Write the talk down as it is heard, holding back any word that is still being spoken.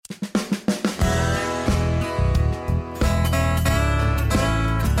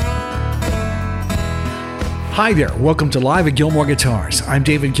Hi there, welcome to Live at Gilmore Guitars. I'm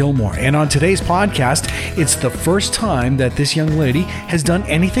David Gilmore, and on today's podcast, it's the first time that this young lady has done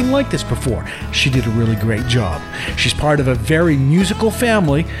anything like this before. She did a really great job. She's part of a very musical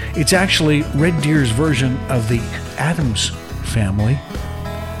family. It's actually Red Deer's version of the Adams family.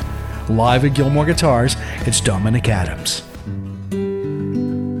 Live at Gilmore Guitars, it's Dominic Adams.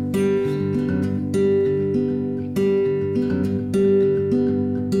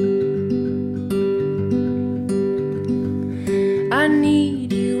 I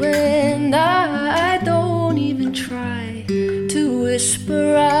need you and I don't even try to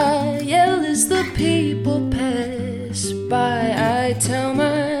whisper. I yell as the people pass by. I tell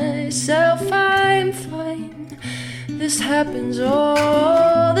myself I'm fine. This happens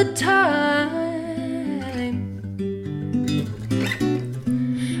all the time.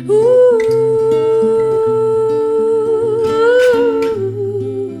 Ooh,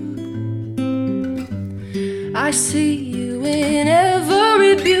 I see you in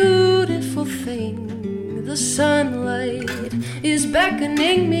every beautiful thing. The sunlight is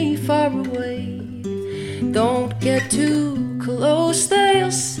beckoning me far away. Don't get too close,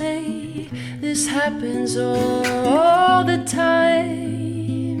 they'll say. This happens all the time.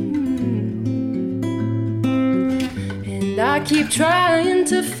 And I keep trying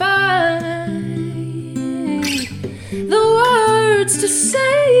to find the words to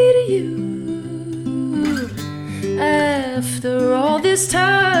say to you. After all this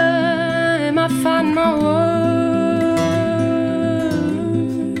time, I find my words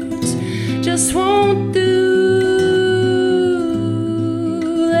just won't do.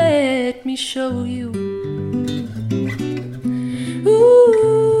 Let me show you. Ooh,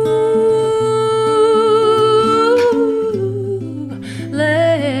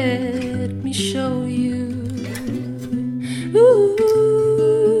 let me show you. Ooh.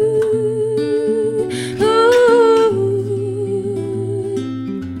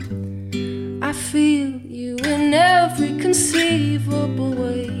 I feel you in every conceivable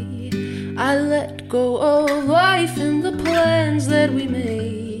way. I let go of life and the plans that we made.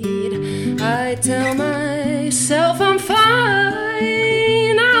 I tell myself I'm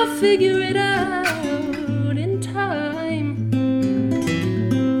fine, I'll figure it out in time.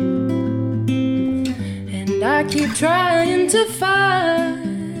 And I keep trying to find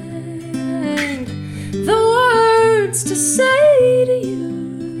the words to say to you.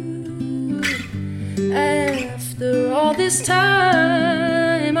 After all this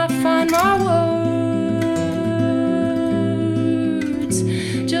time, I find my words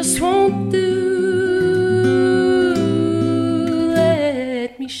just won't do.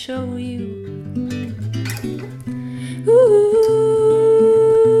 Let me show you. Ooh,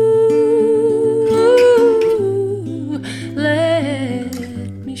 let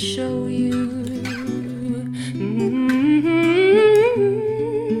me show you.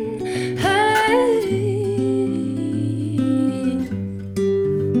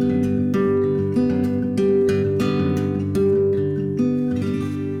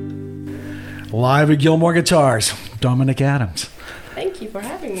 Live at Gilmore Guitars, Dominic Adams. Thank you for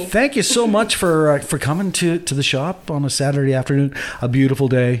having me. Thank you so much for coming to the shop on a Saturday afternoon. A beautiful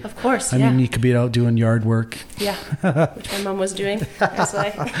day. Of course, I mean, you could be out doing yard work. Yeah, which my mom was doing as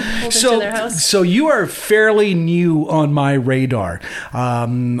I pulled into their house. So you are fairly new on my radar.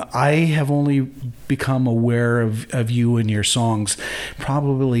 I have only become aware of you and your songs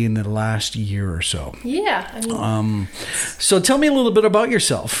probably in the last year or so. Yeah, I mean, so tell me a little bit about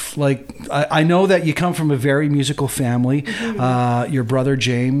yourself. Like, I know that you come from a very musical family. Mm-hmm. Your brother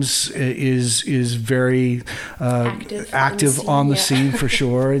James is very active on the scene for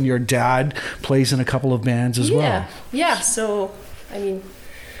sure, and your dad plays in a couple of bands as well. Yeah. So, I mean,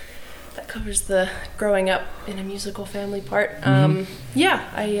 that covers the growing up in a musical family part. I'm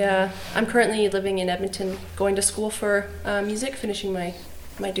currently living in Edmonton, going to school for music, finishing my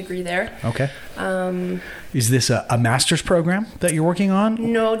degree there. Okay. Is this a master's program that you're working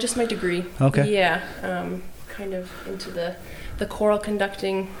on? No, just my degree. Okay. Yeah, kind of into the choral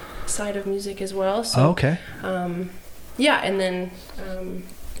conducting side of music as well. So, okay. And then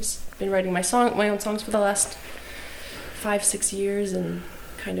just been writing my own songs for the last 5-6 years, and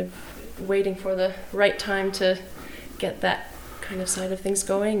kind of waiting for the right time to get that kind of side of things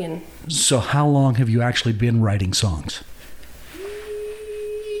going. And so how long have you actually been writing songs?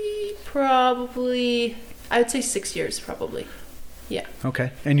 Probably, I would say 6 years, probably. Yeah.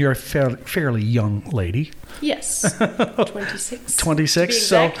 Okay. And you're a fairly young lady. Yes. 26. 26.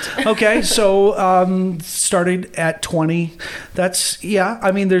 So, okay. So, started at 20. That's, yeah.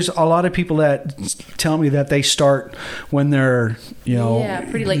 I mean, there's a lot of people that tell me that they start when they're, Yeah,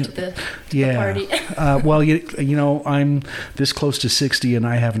 pretty late to the party. Well, you know, I'm this close to 60 and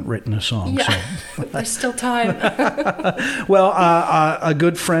I haven't written a song. Yeah. So. There's still time. Well, a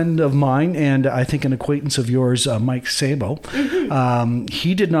good friend of mine and I think an acquaintance of yours, Mike Sabo,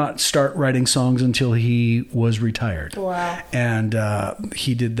 he did not start writing songs until he was retired. Wow. And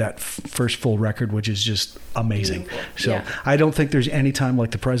he did that first full record, which is just amazing. Beautiful. So Yeah. I don't think there's any time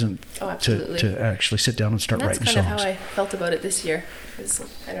like the present absolutely. to actually sit down and start writing songs. That's kind of how I felt about it this year. Because,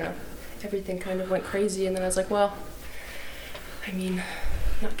 I don't know, everything kind of went crazy, and then I was like, well, I mean,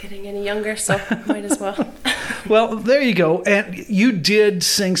 not getting any younger, so might as well. Well, there you go. And you did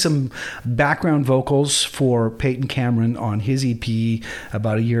sing some background vocals for Peyton Cameron on his EP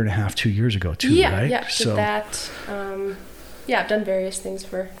about a year and a half, 2 years ago, too, right? Yeah, did that. I've done various things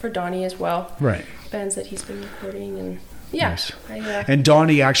for Donnie as well. Right. Bands that he's been recording, and yeah. Nice. And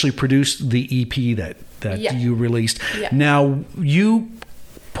Donnie actually produced the EP that you released. Yeah. Now, you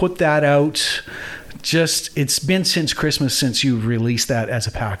put that out it's been since Christmas since you released that as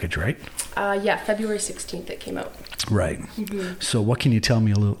a package, right? February 16th it came out. Right. Mm-hmm. So what can you tell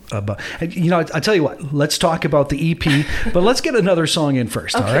me a little about? You know, I'll tell you what. Let's talk about the EP, but let's get another song in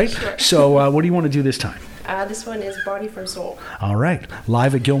first, okay, all right? Sure. So what do you want to do this time? This one is Body for Soul. All right.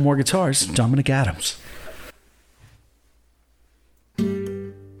 Live at Gilmore Guitars, Dominic Adams.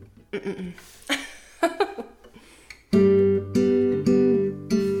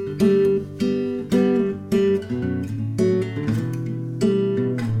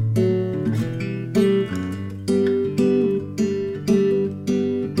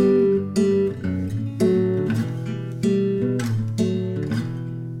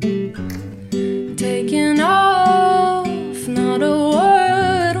 Taking off, not a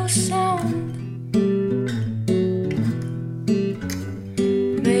word or sound.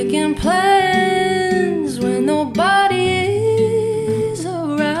 Making plans when nobody is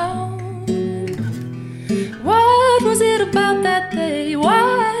around. What was it about that day?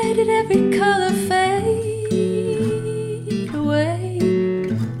 Why did every color fade away?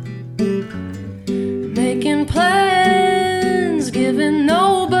 Making plans, giving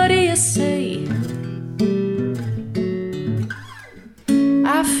nobody a say.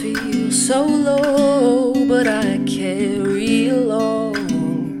 I feel so low, but I carry along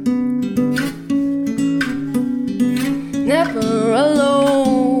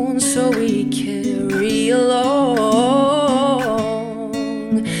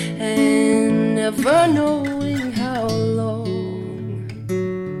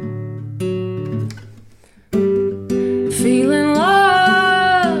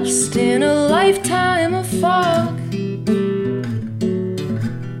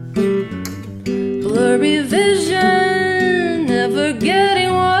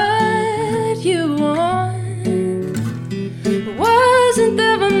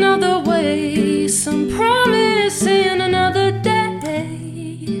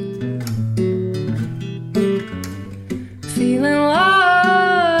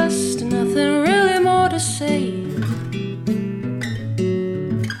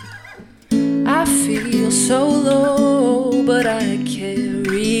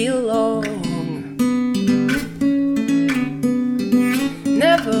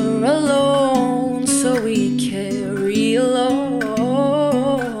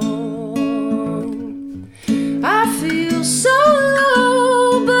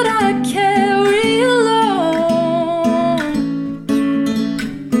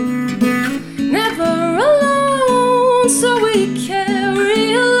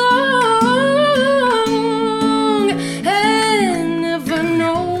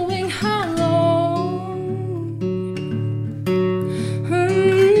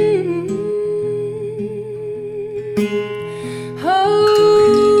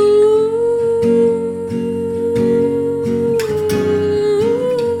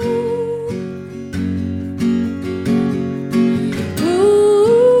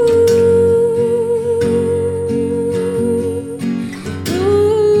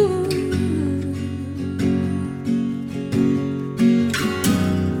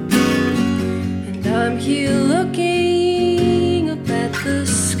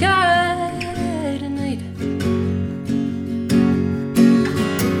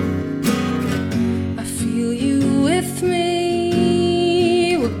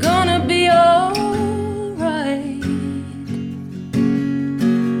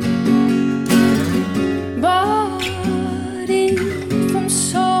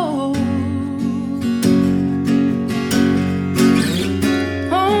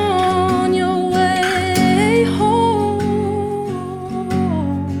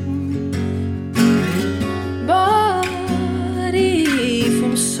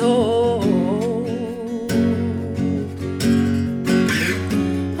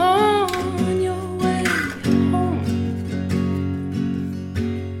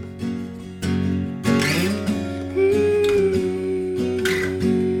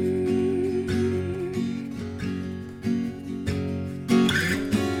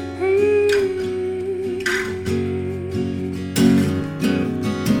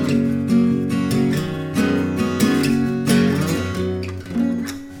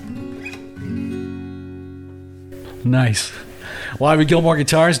Nice. Live at Gilmore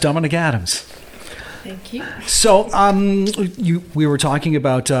Guitars, Dominic Adams. Thank you. So, we were talking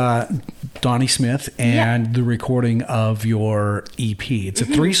about Donnie Smith and the recording of your EP. It's a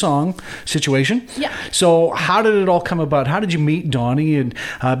 3-song situation. Yeah. So, how did it all come about? How did you meet Donnie? And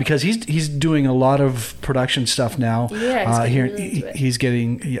because he's doing a lot of production stuff now. Yeah, he's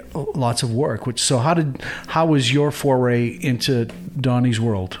getting lots of work. So, how was your foray into Donnie's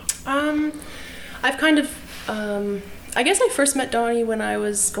world? I've kind of, I guess I first met Donnie when I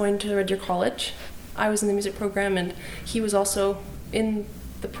was going to Red Deer College. I was in the music program, and he was also in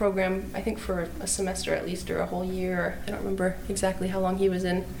the program, I think for a semester at least, or a whole year. I don't remember exactly how long he was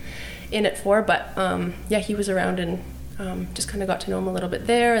in it for, but yeah, he was around, and just kind of got to know him a little bit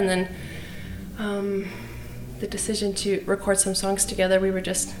there. And then the decision to record some songs together, we were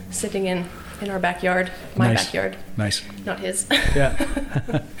just sitting in our backyard, my backyard. Nice. Not his.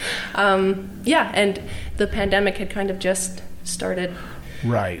 Yeah. Yeah, and the pandemic had kind of just started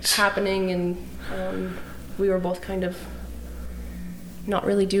happening, and we were both kind of not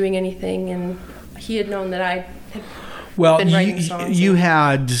really doing anything, and he had known that I had been writing songs. You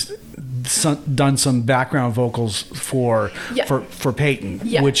had done some background vocals for Peyton,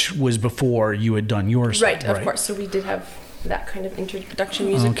 which was before you had done yours. Right, of course. So we did have that kind of introduction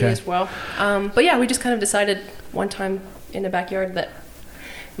musically as well. But yeah, we just kind of decided one time in the backyard that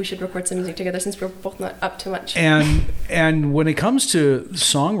we should record some music together since we're both not up to much. And when it comes to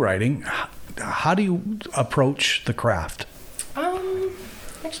songwriting, how do you approach the craft?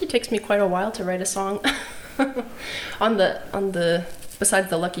 It actually takes me quite a while to write a song. on the besides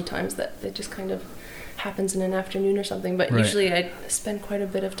the lucky times that it just kind of happens in an afternoon or something. But usually I spend quite a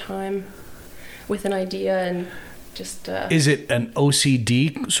bit of time with an idea and just. Is it an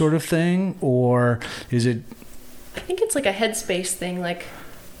OCD sort of thing, or is it? I think it's like a headspace thing. Like,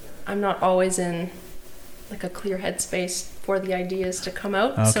 I'm not always in like a clear headspace for the ideas to come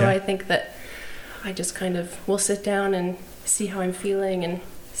out. Okay. So I think that I just kind of will sit down and see how I'm feeling and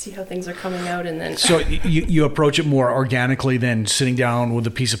see how things are coming out, and then. So you approach it more organically than sitting down with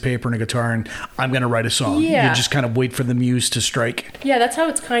a piece of paper and a guitar and I'm going to write a song. Yeah. You just kind of wait for the muse to strike. Yeah, that's how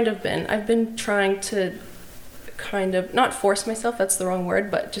it's kind of been. I've been trying to kind of not force myself. That's the wrong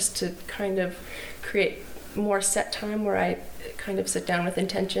word, but just to kind of create more set time where I kind of sit down with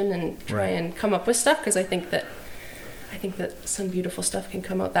intention and try and come up with stuff, because I think that some beautiful stuff can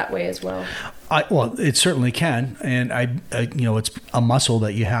come out that way as well. Well, it certainly can, and I it's a muscle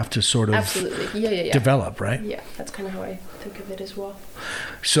that you have to sort of absolutely develop, right? Yeah, that's kind of how I think of it as well.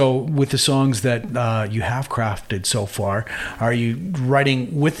 So, with the songs that you have crafted so far, are you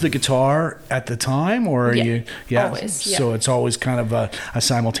writing with the guitar at the time, or are you? Yeah, always. Yeah. So it's always kind of a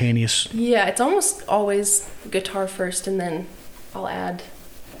simultaneous. Yeah, it's almost always guitar first, and then I'll add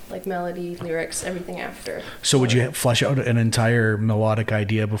like melody, lyrics, everything after. So would you flesh out an entire melodic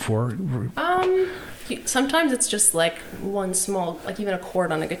idea before? Sometimes it's just like one small, like even a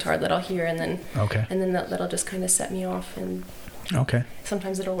chord on a guitar that I'll hear, and then that'll just kind of set me off, and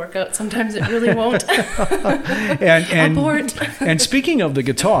sometimes it'll work out, sometimes it really won't. and speaking of the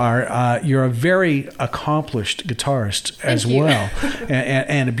guitar, you're a very accomplished guitarist as well,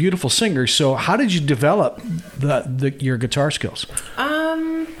 and a beautiful singer. So how did you develop your guitar skills?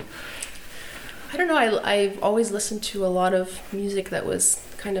 I don't know. I've always listened to a lot of music that was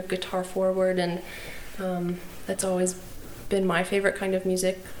kind of guitar forward, and that's always been my favorite kind of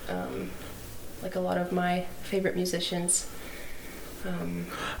music. Like a lot of my favorite musicians.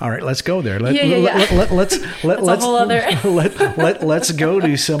 All right, let's go there. Let's go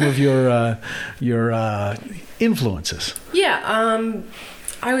to some of your influences. Yeah,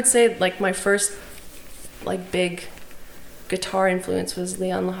 I would say like my first like big guitar influence was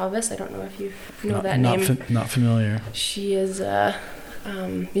Leon Lahavis. I don't know if you know that name. Not familiar. She is a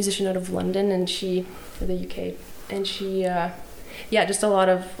musician out of London, and or the UK, and she, just a lot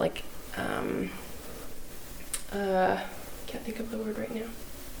of like, can't think of the word right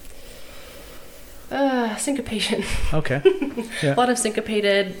now. Syncopation. Okay. Yeah. A lot of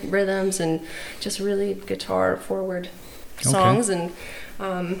syncopated rhythms and just really guitar forward songs, and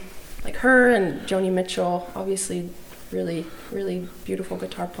like her and Joni Mitchell, obviously. Really, really beautiful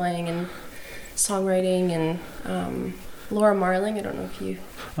guitar playing and songwriting, and Laura Marling. I don't know if you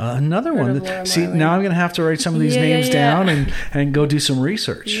another one. See, now I'm going to have to write some of these names down and go do some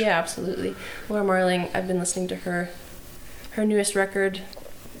research. Yeah, absolutely. Laura Marling. I've been listening to her newest record,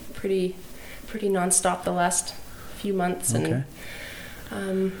 pretty nonstop the last few months, and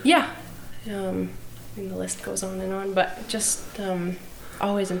the list goes on and on. But just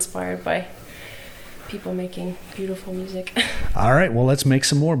always inspired by people making beautiful music. All right, well, let's make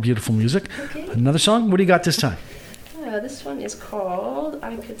some more beautiful music. Okay. Another song? What do you got this time? This one is called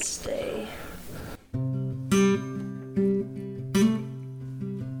I Could Stay.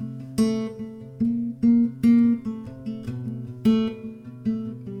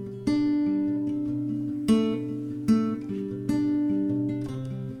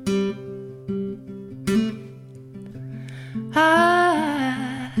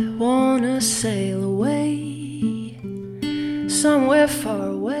 I wanna sail away, somewhere far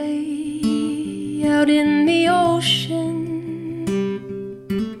away, out in the ocean.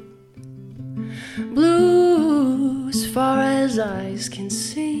 Blue as far as eyes can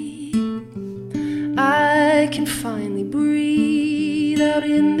see. I can finally breathe out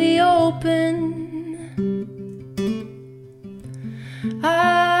in the open.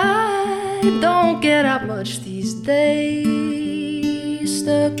 I don't get out much these days,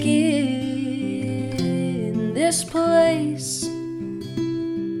 stuck in this place.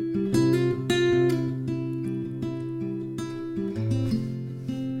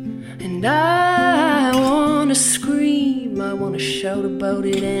 And I wanna scream, I wanna shout about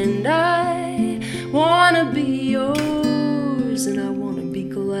it, and I wanna be yours, and I wanna be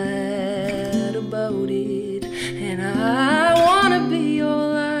glad about it, and I wanna be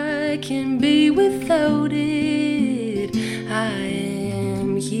all I can be without it. I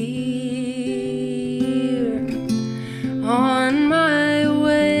am here on my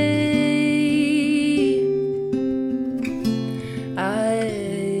way.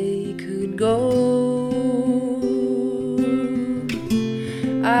 I could go.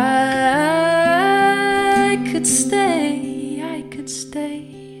 I could stay. I could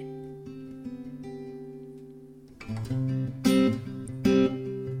stay.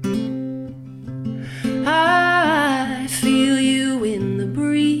 I feel you in the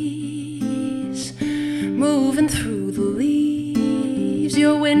breeze, moving through the leaves,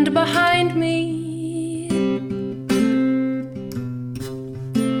 your wind behind me.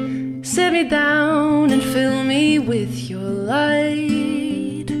 Sit me down and fill me with your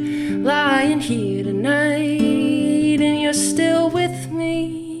light, lying here tonight, and you're still with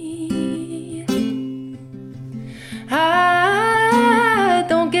me. I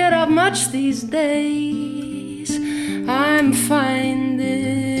don't get up much these days, I'm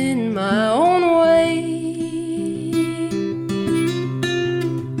finding my own way.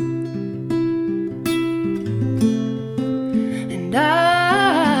 And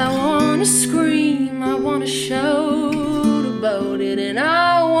I wanna scream, I wanna shout about it, and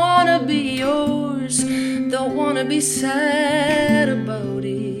I wanna be yours, don't wanna be sad about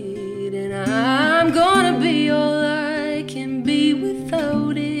it, and I'm gonna be all I can be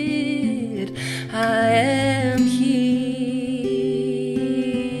without it. I am here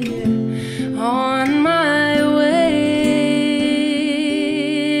on my way.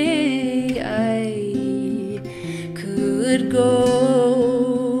 I could go.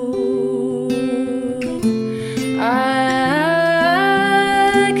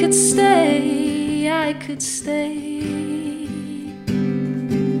 I could stay. I could stay.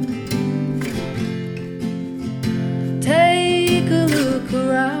 Take a look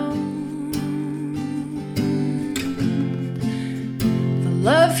around. The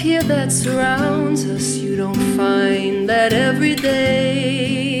love here that surrounds us, you don't find that every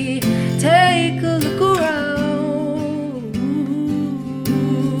day. Take a look around.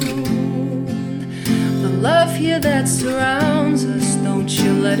 The love here that surrounds us, don't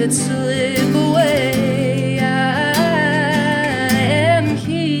you let it slip away. I am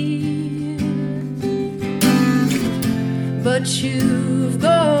here, but you've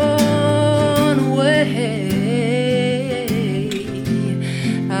gone away.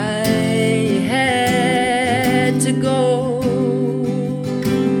 I had to go,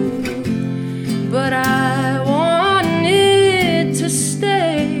 but I wanted to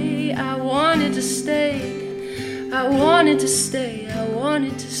stay. I wanted to stay. I wanted to stay. I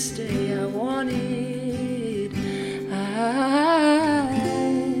wanted to stay. I wanted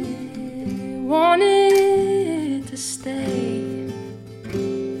to stay.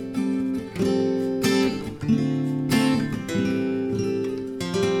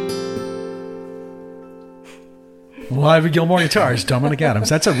 Live at Gilmore Guitars, Dominic Adams.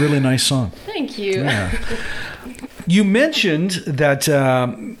 That's a really nice song. Thank you. Yeah. You mentioned that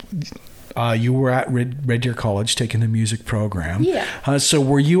you were at Red Deer College taking the music program. Yeah. So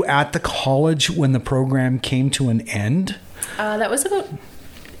were you at the college when the program came to an end?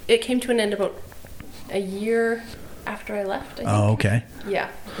 It came to an end about a year after I left, I think. Oh, okay. Yeah.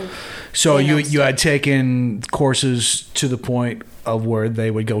 I think So they you announced you it. had taken courses to the point of where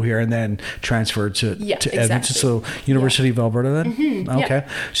they would go here and then transfer to Yeah, Edmonton. exactly. So University of Alberta then? yeah. Okay.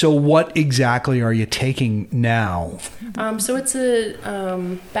 So what exactly are you taking now? So it's a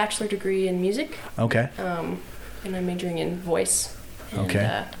bachelor degree in music, Okay. and I'm majoring in voice. And,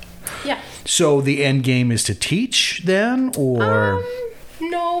 Okay. yeah. So the end game is to teach then, or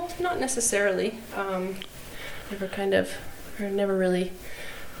No, not necessarily. Never really,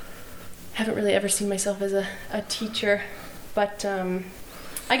 haven't really ever seen myself as a teacher, but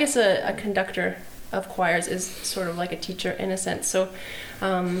I guess a conductor of choirs is sort of like a teacher in a sense. So,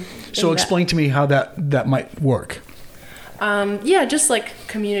 so explain to me how that might work. Yeah, just like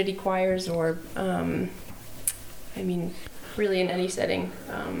community choirs, or really in any setting.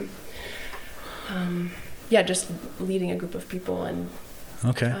 Yeah, just leading a group of people and.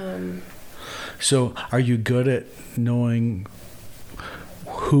 Okay. So are you good at knowing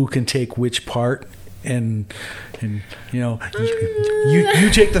who can take which part, and you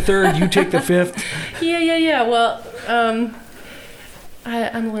take the third, you take the fifth? Yeah. Well,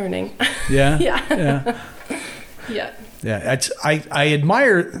 I'm learning. Yeah. Yeah. Yeah. Yeah. I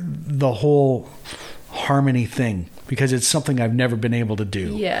admire the whole harmony thing because it's something I've never been able to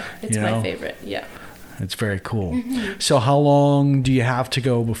do. Yeah, it's you my know? favorite. Yeah. It's very cool. So how long do you have to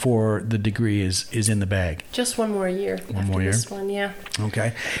go before the degree is in the bag? Just one more year after more year? this one, yeah.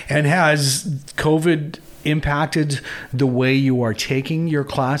 Okay. And has COVID impacted the way you are taking your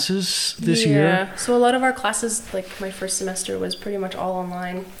classes this year? Yeah. So a lot of our classes, like my first semester, was pretty much all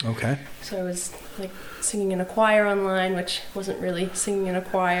online. Okay. So I was like singing in a choir online, which wasn't really singing in a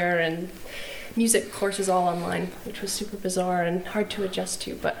choir, and music courses all online, which was super bizarre and hard to adjust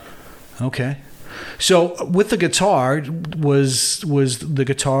to. But Okay. So with the guitar, was the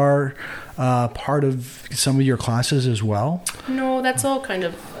guitar part of some of your classes as well? no, that's all kind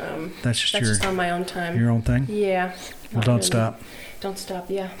of That's just that's just on my own time. your own thing? Yeah. Well, not don't really. stop. Don't stop.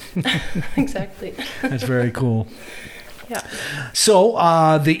 Yeah. Exactly. That's very cool. Yeah. So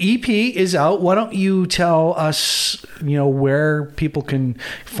the EP is out. Why don't you tell us, where people can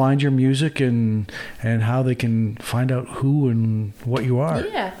find your music and how they can find out who and what you are?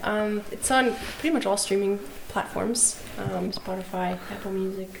 Yeah, it's on pretty much all streaming platforms. Spotify, Apple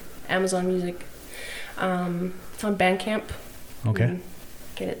Music, Amazon Music. It's on Bandcamp. Okay. You can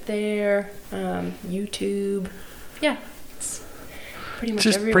get it there. YouTube. Yeah, it's pretty much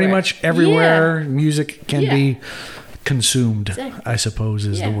Just everywhere. pretty much everywhere music can Yeah. be consumed, Exactly. I suppose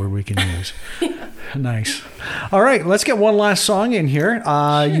is the Yeah. word we can use. Nice. All right, let's get one last song in here.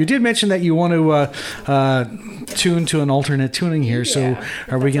 You did mention that you want to tune to an alternate tuning here. So Yeah,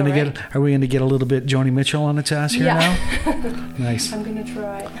 are we if going that's to get a little bit Joni Mitchell on its ass here Yeah. now? Nice. I'm gonna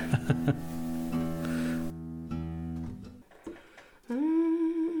try.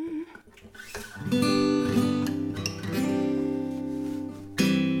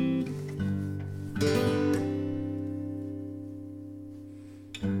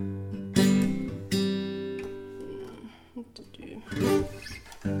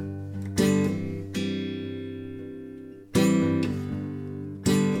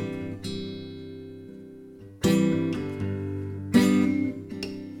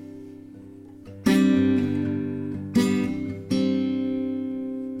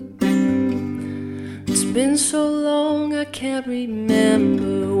 It's been so long I can't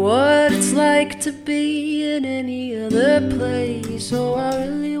remember what it's like to be in any other place. So I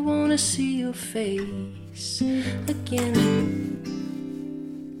really wanna see your face again.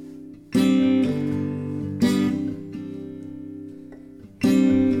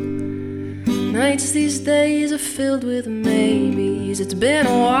 Nights these days are filled with maybes. It's been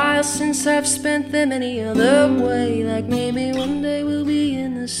a while since I've spent them any other way. Like maybe one day we'll be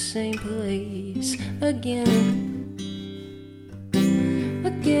in the same place again.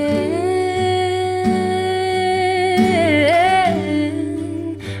 Again.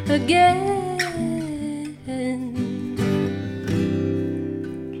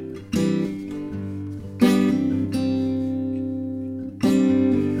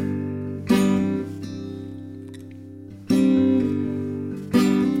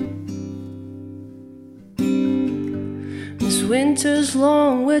 This winter's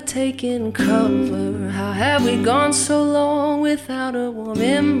long, we're taking cover. How have we gone so long without a warm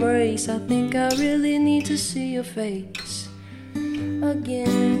embrace? I think I really need to see your face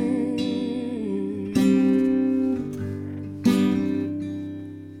again.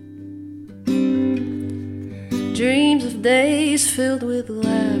 Dreams of days filled with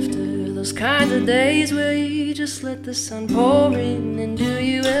laughter, those kinds of days where you just let the sun pour in. And do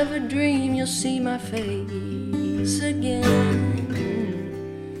you ever dream you'll see my face days again,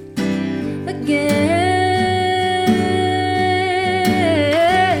 again.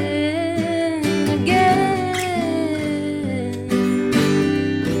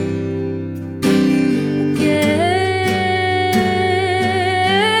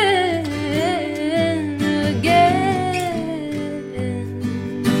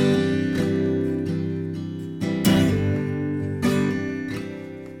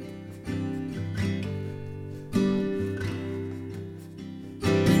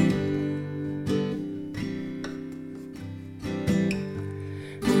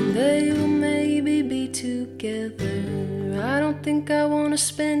 I don't think I want to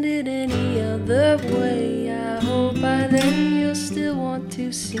spend it any other way. I hope by then you'll still want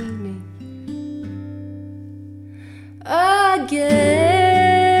to see me again.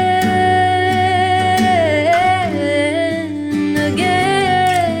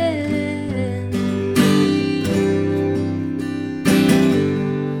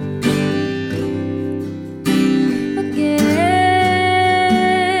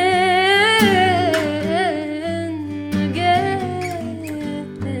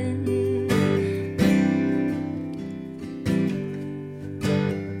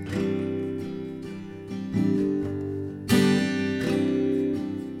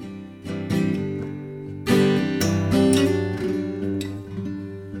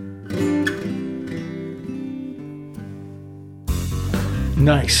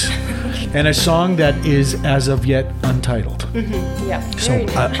 Nice. And a song that is as of yet untitled. Mm-hmm. Yeah. So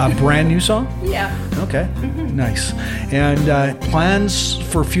a brand new song? Yeah. Okay. Mm-hmm. Nice. And plans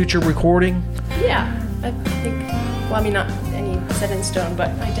for future recording? Yeah. I think, well, I mean, not any set in stone,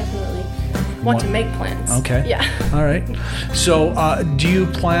 but I definitely want to make plans. Okay. Yeah. All right. So do you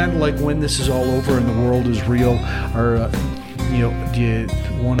plan, like, when this is all over and the world is real, or do you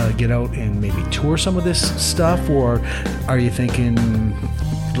want to get out and maybe tour some of this stuff, or are you thinking,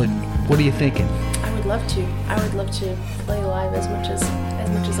 like, what are you thinking? I would love to. I would love to play live as much as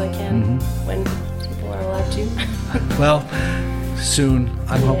I can when people are allowed to. Well, soon.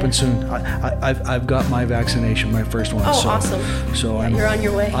 I'm hoping soon. I've got my vaccination, my first one. Oh, so, awesome! So you're on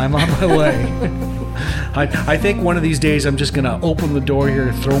your way. I'm on my way. I think one of these days I'm just gonna open the door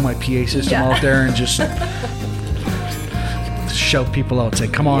here, throw my PA system out there, and just shout people out, say,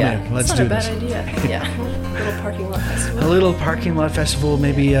 "Come on in, let's do this." That's not a bad idea. Yeah, little parking lot festival. A little parking lot festival.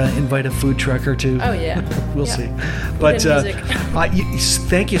 Maybe invite a food truck or two. Oh yeah, we'll see. But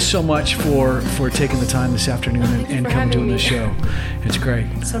thank you so much for taking the time this afternoon and coming to the show. It's great.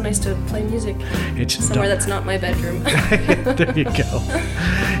 It's so nice to play music. It's somewhere that's not my bedroom. There you go.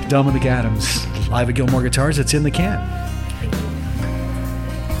 Dominic Adams, live at Gilmore Guitars. It's in the can. Thank you.